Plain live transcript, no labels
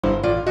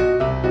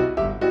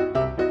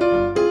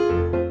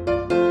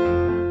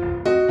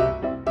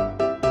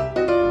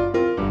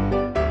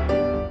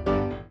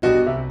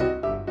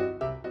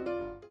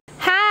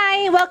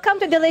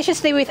Welcome to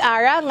deliciousLee with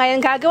Ara. Ngayon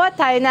gagawa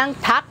tayo ng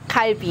Dak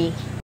Galbi.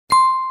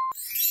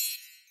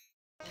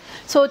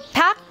 So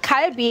Dak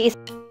Galbi is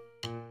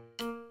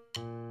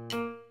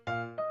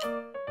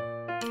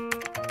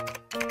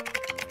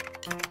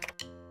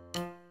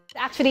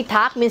actually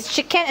dak means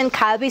chicken and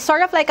kalbi,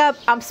 sort of like a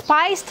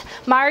spiced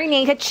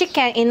marinated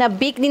chicken in a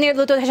big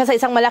niluluto siya sa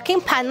isang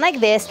malaking pan like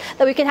this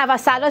that we can have a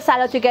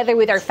salad together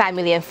with our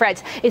family and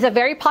friends. It's a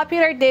very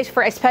popular dish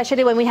for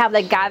especially when we have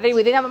like gathering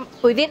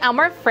within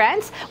our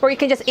friends where you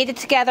can just eat it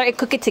together and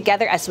cook it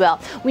together as well.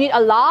 We need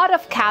a lot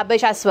of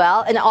cabbage as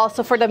well, and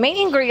also for the main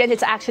ingredient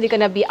it's actually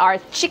gonna be our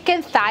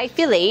chicken thigh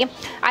fillet.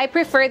 I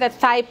prefer the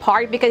thigh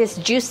part because it's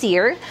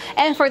juicier.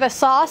 And for the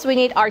sauce we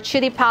need our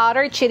chili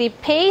powder, chili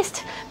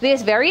paste.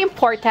 This is very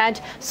important.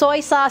 Soy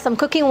sauce, some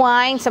cooking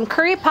wine, some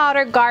curry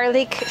powder,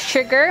 garlic,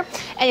 sugar,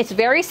 and it's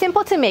very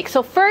simple to make.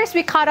 So first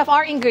we cut off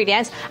our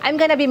ingredients. I'm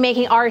gonna be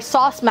making our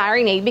sauce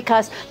marinade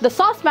because the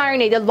sauce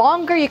marinade, the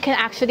longer you can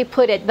actually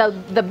put it,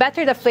 the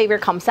better the flavor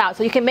comes out.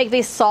 So you can make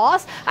this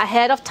sauce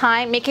ahead of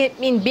time, make it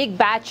in big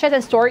batches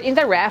and store it in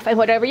the ref, and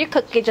whatever you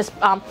cook it, just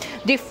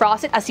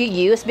defrost it as you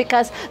use,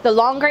 because the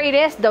longer it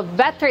is, the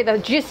better, the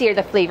juicier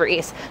the flavor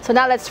is. So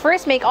now let's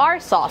first make our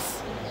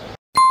sauce.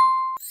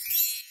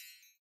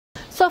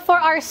 So for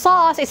our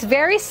sauce, it's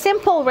very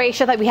simple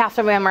ratio that we have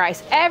to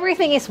memorize.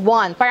 Everything is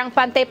 1. Parang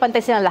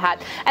pantay-pantay silang lahat.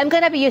 I'm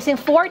gonna be using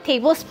 4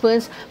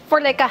 tablespoons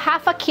for like a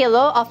half a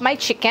kilo of my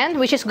chicken,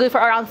 which is good for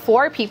around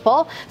 4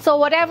 people. So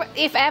whatever,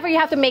 if ever you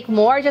have to make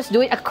more, just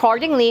do it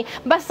accordingly.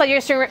 Basta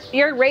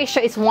your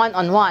ratio is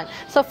 1:1.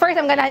 So first,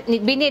 I'm gonna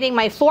be needing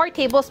my 4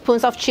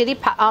 tablespoons of chili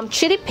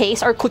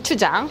paste or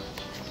gochujang.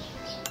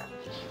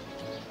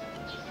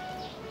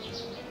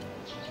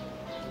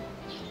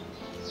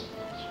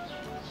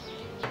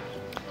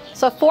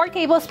 So 4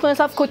 tablespoons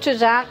of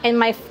gochujang, and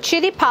my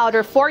chili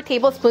powder 4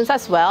 tablespoons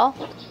as well.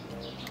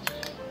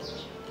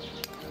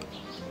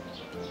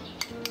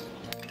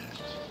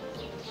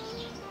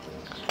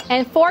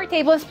 And 4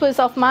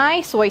 tablespoons of my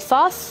soy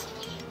sauce.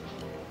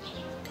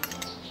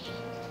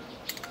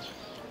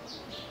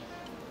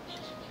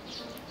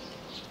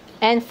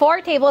 And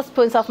 4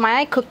 tablespoons of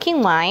my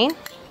cooking wine.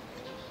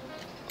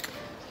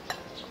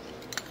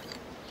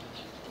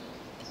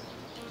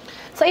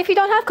 So if you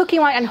don't have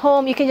cooking wine at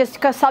home, you can just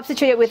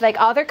substitute it with like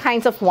other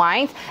kinds of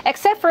wines,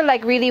 except for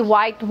like really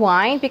white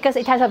wine, because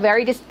it has a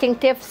very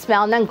distinctive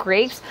smell ng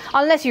grapes,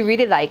 unless you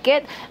really like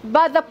it.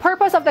 But the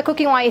purpose of the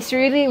cooking wine is to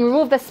really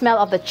remove the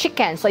smell of the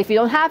chicken. So if you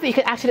don't have it, you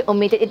can actually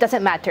omit it. It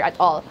doesn't matter at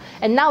all.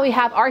 And now we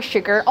have our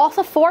sugar,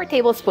 also 4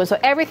 tablespoons.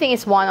 So everything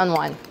is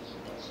 1:1.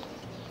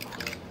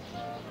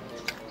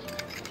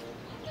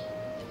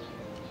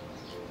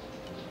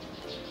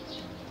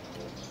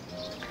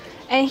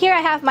 And here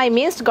I have my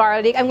minced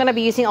garlic. I'm going to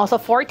be using also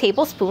 4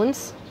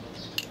 tablespoons.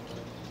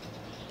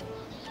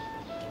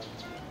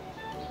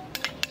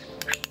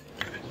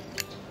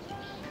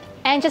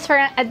 And just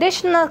for an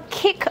additional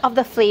kick of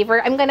the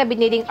flavor, I'm going to be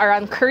needing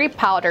around curry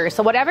powder.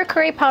 So whatever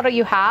curry powder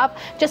you have,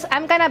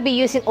 I'm going to be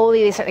using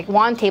only this, like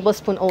 1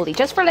 tablespoon only,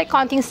 just for like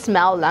konting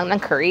smell lang ng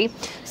curry.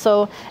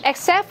 So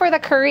except for the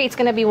curry, it's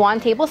going to be 1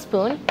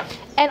 tablespoon.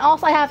 And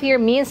also I have here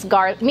minced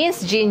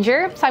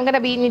ginger. So I'm going to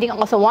be needing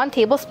also 1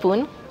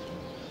 tablespoon.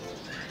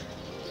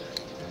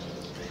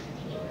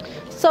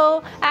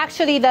 So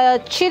actually, the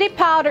chili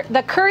powder,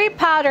 the curry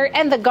powder,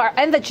 and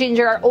the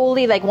ginger are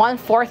only like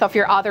 1/4 of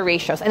your other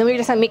ratios, and we're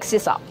just gonna mix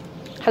this up.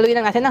 Haluin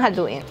lang natin ng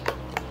haluin.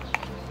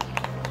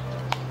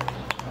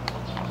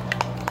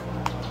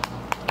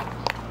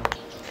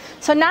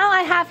 So now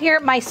I have here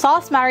my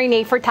sauce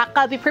marinade for Dak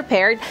Galbi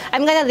prepared.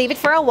 I'm gonna leave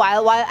it for a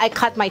while I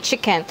cut my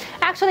chicken.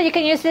 Actually, you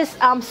can use this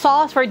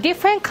sauce for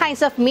different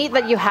kinds of meat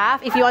that you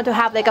have. If you want to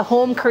have like a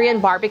home Korean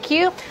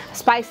barbecue,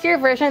 spicier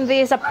version,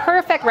 this is a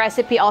perfect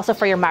recipe also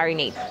for your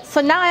marinade.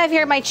 So now I have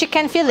here my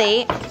chicken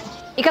fillet.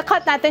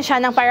 Ika-cut natin siya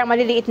ng parang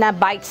maliliit na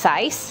bite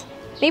size.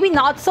 Maybe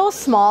not so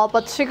small,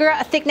 but siguro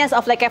a thickness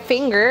of like a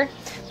finger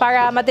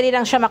para madali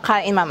lang siya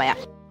makain mamaya.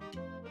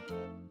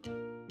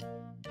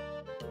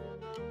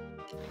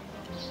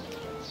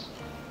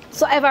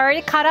 So I've already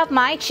cut up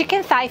my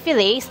chicken thigh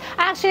fillets.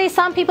 Actually,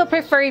 some people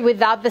prefer it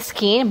without the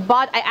skin,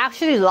 but I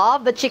actually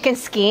love the chicken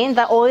skin.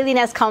 The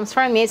oiliness comes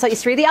from it, so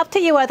it's really up to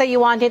you whether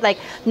you want it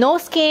like no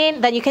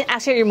skin, then you can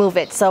actually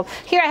remove it. So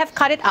here I have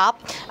cut it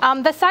up.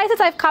 The size that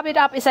I've cut it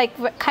up is like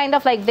kind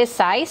of like this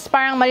size.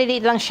 Parang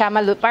maliliit lang siya,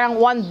 parang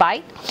 1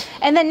 bite.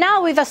 And then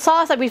now with the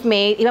sauce that we've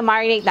made,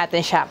 i-marinate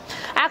natin siya.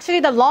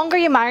 Actually, the longer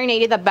you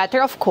marinate it, the better,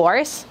 of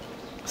course.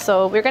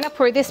 So we're gonna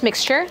pour this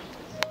mixture.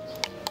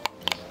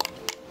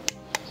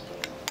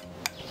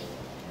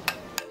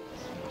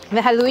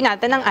 Haluin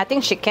natin ang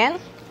ating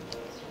chicken.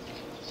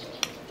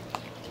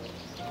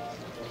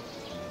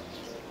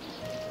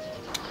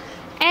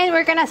 And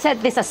we're gonna set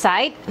this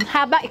aside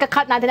habang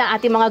ika-cut natin ang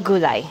ating mga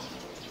gulay.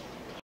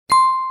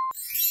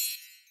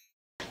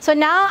 So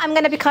now I'm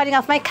gonna be cutting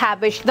off my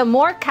cabbage. The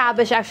more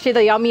cabbage, actually,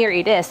 the yummier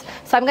it is.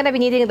 So I'm gonna be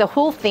needing the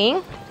whole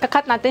thing.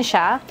 Ika-cut natin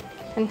siya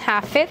and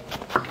half it.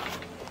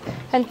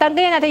 And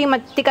tanggalin natin yung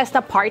matigas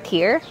na part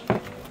here.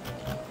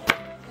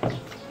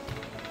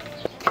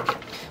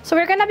 So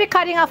we're gonna be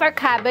cutting off our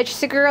cabbage,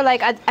 siguro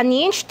like an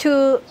inch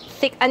to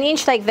thick, an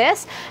inch like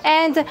this.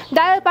 And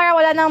dahil para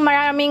wala nang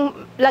maraming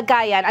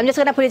lagayan, I'm just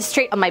gonna put it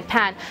straight on my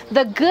pan.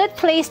 The good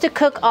place to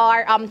cook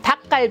our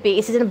Dakgalbi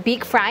is in a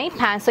big frying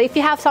pan. So if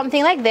you have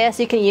something like this,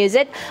 you can use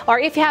it. Or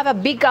if you have a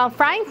big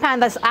frying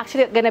pan, that's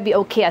actually gonna be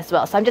okay as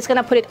well. So I'm just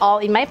gonna put it all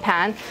in my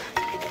pan.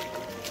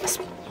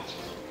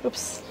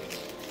 Oops.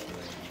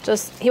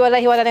 Just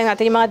hiwala-hiwala lang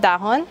natin yung mga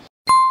dahon.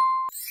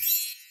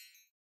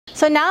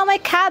 So now my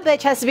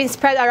cabbage has been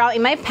spread around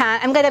in my pan.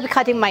 I'm gonna be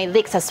cutting my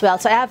leeks as well.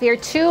 So I have here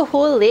 2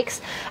 whole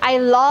leeks. I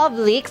love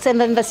leeks and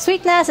then the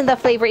sweetness and the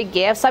flavor it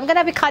gives. So I'm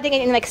gonna be cutting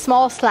it in like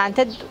small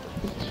slanted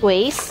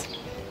ways.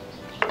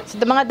 So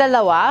the mga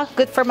dalawa,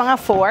 good for mga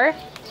 4.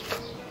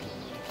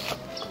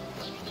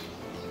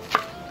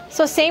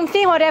 So same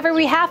thing, whatever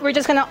we have, we're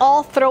just gonna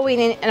all throw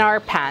in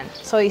our pan.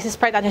 So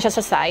isi-spread natin siya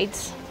sa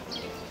sides.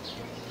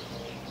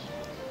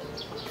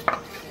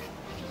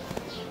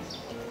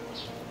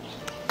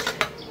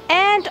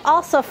 And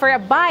also for a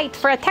bite,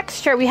 for a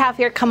texture, we have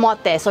here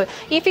kamote. So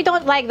if you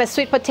don't like the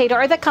sweet potato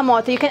or the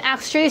kamote, you can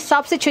actually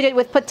substitute it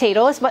with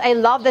potatoes. But I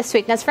love the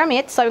sweetness from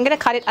it, so I'm gonna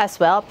cut it as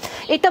well.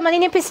 Ito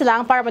maninipis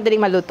lang para madaling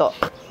maluto.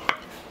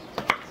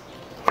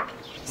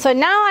 So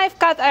now I've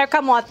cut our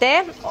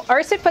kamote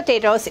or sweet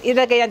potatoes.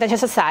 Ilagay natin siya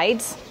sa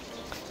sides.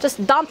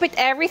 Just dump it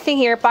everything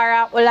here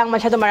para walang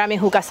masyado maraming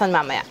hugasan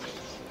mamaya.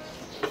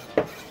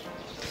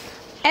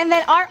 And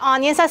then our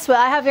onions as well.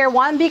 I have here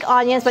 1 big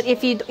onions, but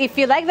if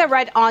you like the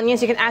red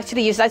onions, you can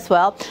actually use as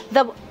well.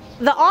 The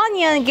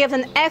onion gives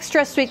an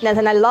extra sweetness,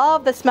 and I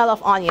love the smell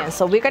of onions.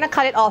 So we're gonna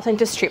cut it also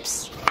into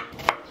strips.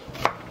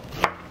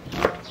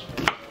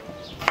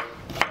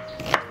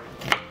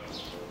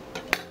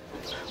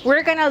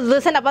 We're gonna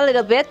loosen up a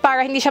little bit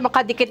para hindi siya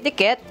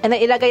makadikit-dikit, and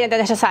then ilagay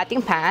natin siya sa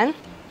ating pan.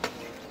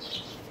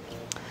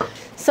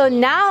 So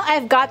now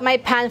I've got my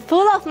pan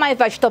full of my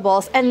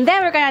vegetables, and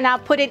then we're gonna now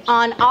put it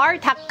on our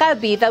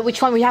Dakgalbi, which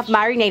one we have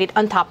marinated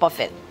on top of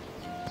it.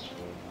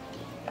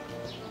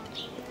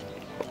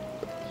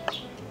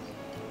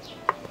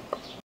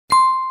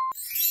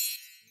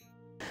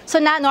 So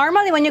now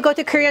normally when you go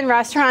to Korean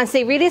restaurants,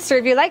 they really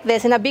serve you like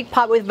this in a big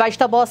pot with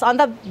vegetables on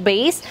the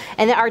base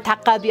and then our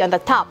Dakgalbi on the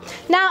top.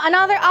 Now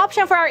another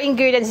option for our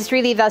ingredients is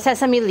really the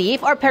sesame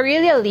leaf or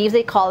perilla leaves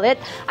they call it.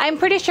 I'm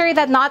pretty sure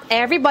that not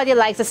everybody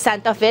likes the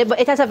scent of it, but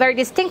it has a very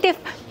distinctive,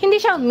 hindi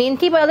siya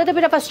minty, but a little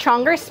bit of a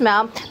stronger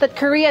smell that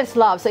Koreans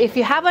love. So if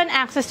you have an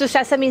access to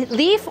sesame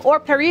leaf or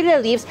perilla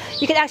leaves,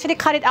 you can actually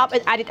cut it up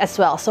and add it as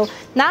well. So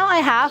now I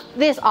have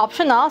this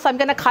optional, so I'm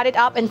gonna cut it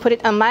up and put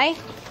it on my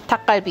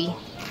Dakgalbi.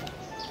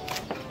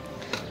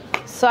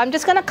 So I'm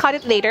just gonna cut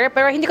it later,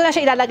 pero hindi ko na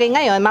siya ilalagay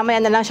ngayon.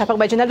 Mamaya na lang siya pag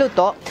medyo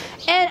naluto.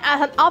 And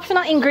as an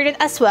optional ingredient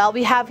as well,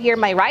 we have here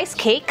my rice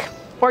cake,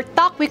 or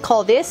tok we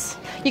call this.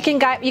 You can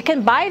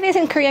buy this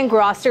in Korean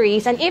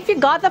groceries, and if you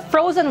got the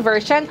frozen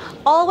version,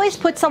 always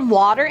put some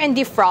water and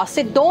defrost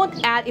it. Don't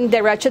add in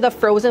direct to the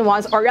frozen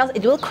ones or else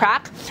it will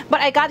crack. But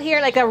I got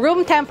here like a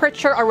room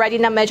temperature already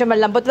na medyo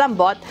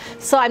malambot-lambot,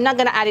 so I'm not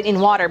gonna add it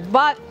in water.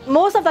 But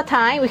most of the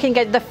time, we can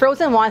get the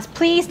frozen ones.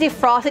 Please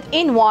defrost it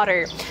in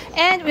water.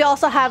 And we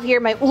also have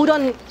here my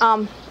udon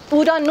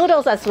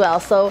noodles as well.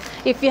 So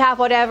if you have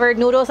whatever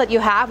noodles that you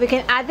have, we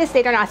can add this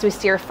later on as we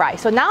stir fry.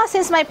 So now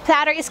since my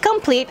platter is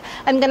complete,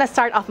 I'm gonna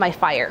start off my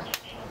fire.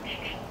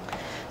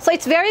 So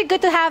it's very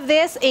good to have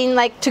this in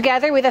like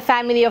together with a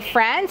family of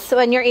friends. So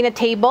when you're in a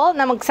table,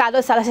 na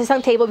magsalo-salo sa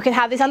isang table, we can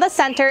have this on the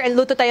center and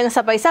luto tayo ng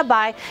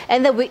sabay-sabay,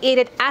 and then we eat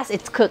it as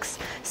it cooks.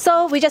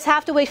 So we just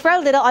have to wait for a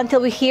little until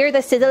we hear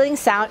the sizzling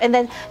sound, and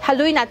then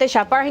haluin natin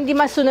siya para hindi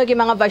masunog yung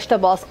mga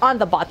vegetables on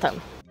the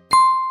bottom.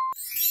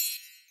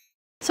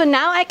 So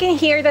now I can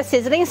hear the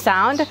sizzling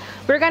sound.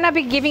 We're gonna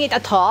be giving it a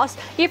toss.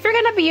 If you're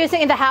gonna be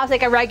using in the house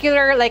like a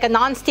regular, like a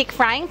non-stick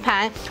frying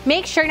pan,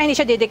 make sure na hindi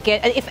siya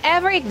didikit. And if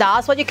ever it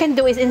does, what you can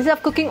do is instead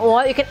of cooking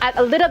oil, you can add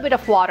a little bit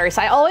of water.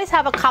 So I always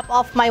have a cup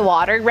of my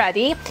water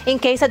ready in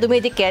case na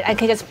dumidikit. I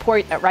can just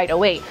pour it right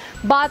away.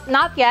 But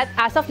not yet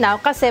as of now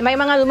kasi may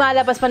mga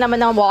lumalabas pa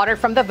naman ng water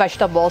from the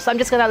vegetables. So I'm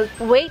just gonna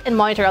wait and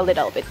monitor a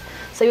little bit.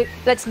 So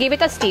let's give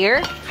it a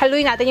stir.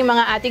 Haluin natin yung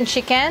mga ating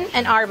chicken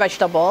and our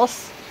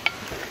vegetables.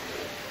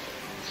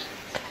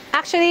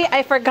 Actually,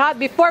 I forgot,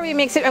 before we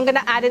mix it, I'm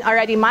gonna add in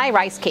already my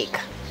rice cake.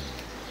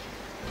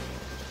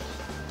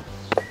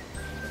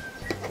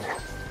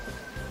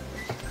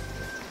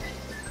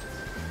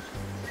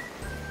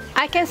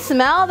 I can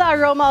smell the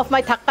aroma of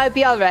my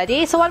Dakgalbi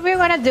already. So what we're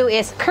gonna do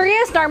is,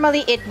 Koreans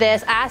normally eat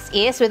this as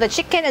is with the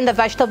chicken and the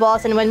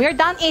vegetables, and when we're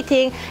done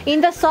eating,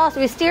 in the sauce,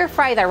 we stir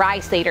fry the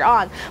rice later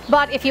on.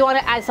 But if you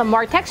wanna add some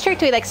more texture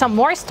to it, like some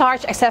more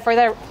starch, except for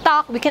the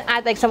tok, we can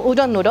add like some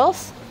udon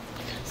noodles.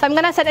 So I'm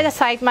gonna set it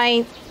aside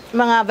my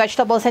mga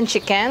vegetables and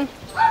chicken.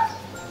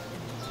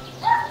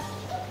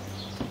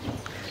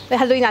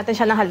 Haluin natin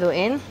siya ng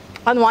haluin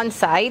on one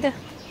side.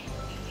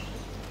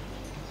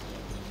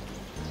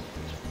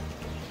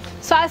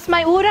 So as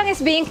my udon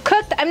is being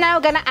cooked, I'm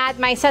now gonna add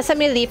my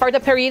sesame leaf or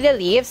the perilla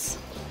leaves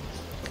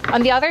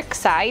on the other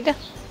side.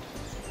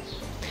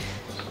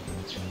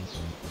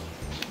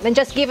 Then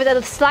just give it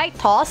a slight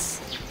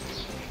toss.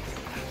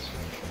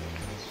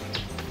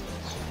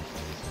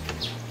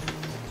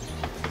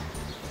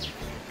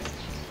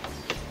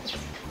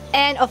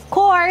 And of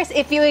course,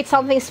 if you eat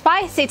something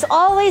spicy, it's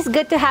always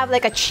good to have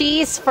like a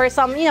cheese for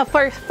some,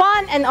 for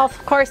fun, and of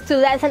course to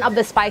lessen up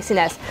the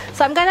spiciness.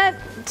 So I'm gonna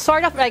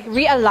sort of like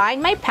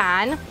realign my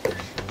pan.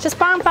 Just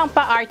parang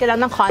pang-paarte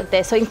lang ng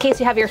konti. So in case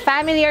you have your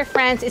family or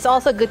friends, it's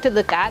also good to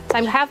look at. So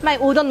I have my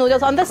udon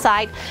noodles on the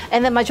side,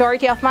 and the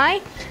majority of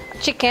my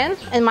chicken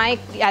and my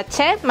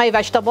yache, my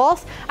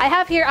vegetables. I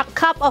have here a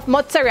cup of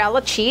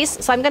mozzarella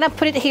cheese. So I'm gonna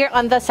put it here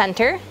on the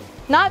center.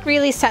 Not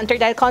really centered,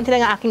 dahil konti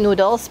lang ang aking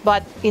noodles,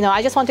 but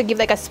I just want to give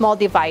like a small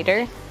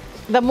divider.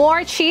 The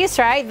more cheese,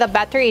 right, the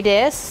better it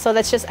is. So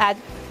let's just add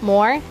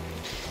more.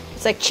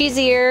 It's like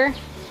cheesier.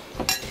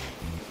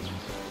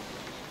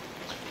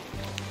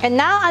 And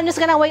now I'm just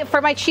gonna wait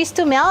for my cheese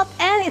to melt,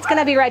 and it's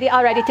gonna be ready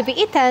already to be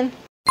eaten.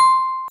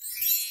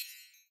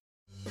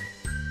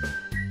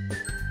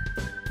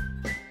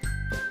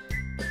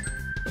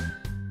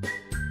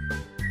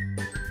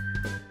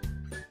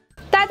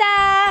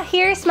 Ta-da!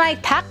 Here's my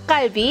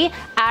Dakgalbi,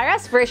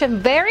 Ara's version.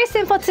 Very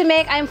simple to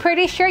make. I'm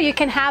pretty sure you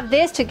can have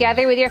this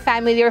together with your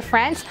family or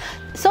friends.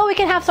 So we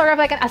can have sort of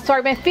like an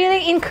assortment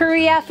feeling in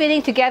Korea,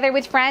 feeling together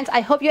with friends.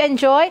 I hope you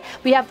enjoy.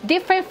 We have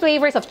different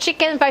flavors of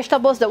chicken,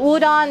 vegetables, the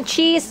udon,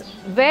 cheese.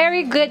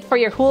 Very good for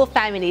your whole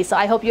family. So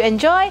I hope you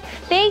enjoy.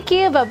 Thank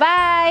you.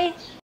 Bye-bye.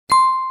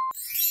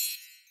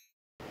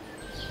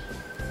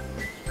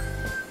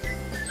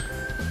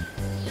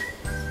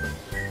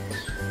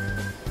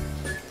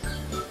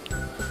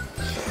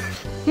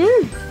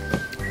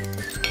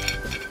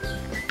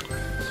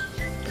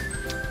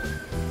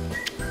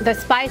 The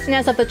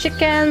spiciness of the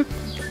chicken,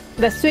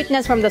 the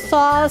sweetness from the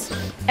sauce,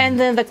 and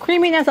then the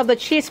creaminess of the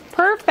cheese,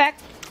 perfect.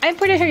 I'm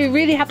pretty sure you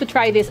really have to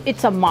try this.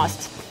 It's a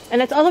must. And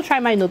let's also try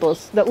my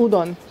noodles, the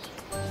udon.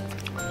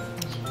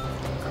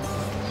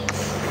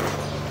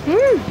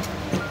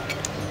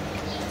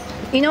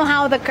 You know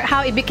how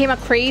it became a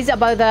craze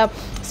about the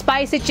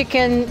spicy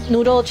chicken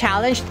noodle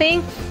challenge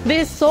thing?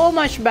 This is so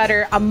much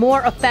better, a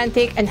more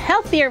authentic and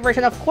healthier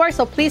version, of course.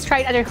 So please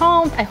try it at your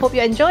home. I hope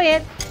you enjoy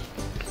it.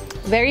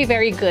 Very,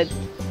 very good.